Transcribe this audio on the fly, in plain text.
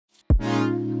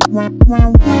Hello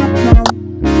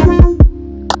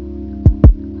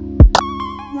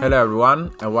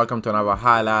everyone, and welcome to another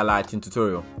Hi-Line lighting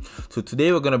tutorial. So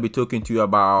today we're going to be talking to you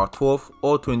about our 12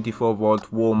 or 24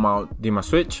 volt wall mount dimmer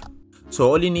switch. So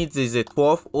all it needs is a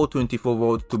 12 or 24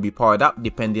 volt to be powered up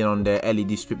depending on the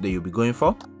LED strip that you'll be going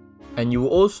for. And you will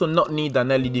also not need an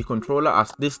LED controller,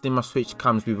 as this dimmer switch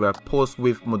comes with a pulse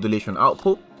width modulation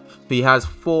output. So it has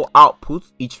 4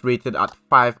 outputs, each rated at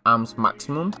 5 amps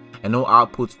maximum, and all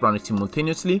outputs run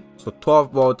simultaneously. So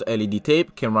 12 volt LED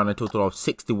tape can run a total of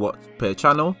 60 watts per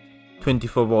channel.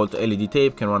 24 volt LED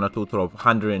tape can run a total of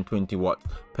 120 watts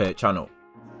per channel.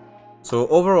 So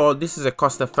overall, this is a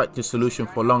cost-effective solution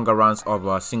for longer runs of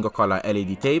a single color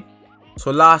LED tape. So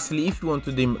lastly, if you want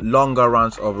to dim longer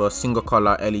runs of a single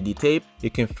color LED tape, you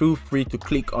can feel free to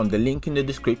click on the link in the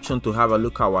description to have a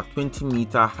look at our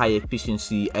 20-meter high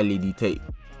efficiency LED tape.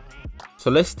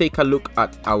 So let's take a look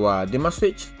at our dimmer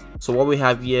switch. So what we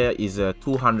have here is a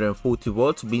 240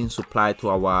 volts being supplied to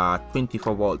our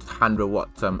 24 volt 100 watt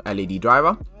LED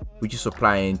driver, which is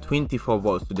supplying 24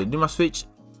 volts to the dimmer switch,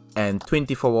 and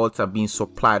 24 volts are being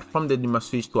supplied from the dimmer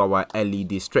switch to our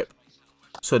LED strip.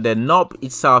 So the knob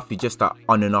itself is just an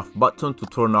on and off button to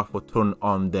turn off or turn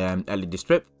on the LED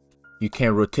strip. You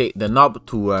can rotate the knob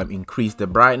to increase the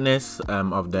brightness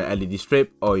of the LED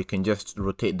strip, or you can just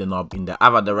rotate the knob in the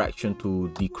other direction to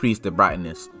decrease the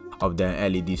brightness of the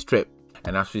LED strip.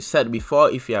 And as we said before,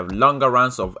 if you have longer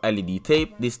runs of LED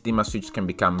tape, this dimmer switch can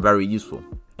become very useful.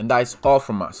 And that is all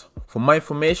from us. For more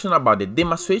information about the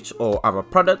dimmer switch or other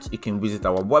products, you can visit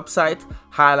our website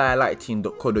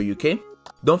highlighting.co.uk.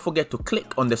 Don't forget to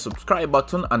click on the subscribe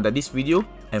button under this video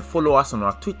and follow us on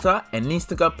our Twitter and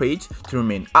Instagram page to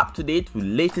remain up to date with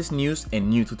latest news and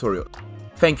new tutorials.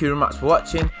 Thank you very much for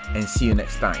watching, and see you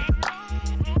next time.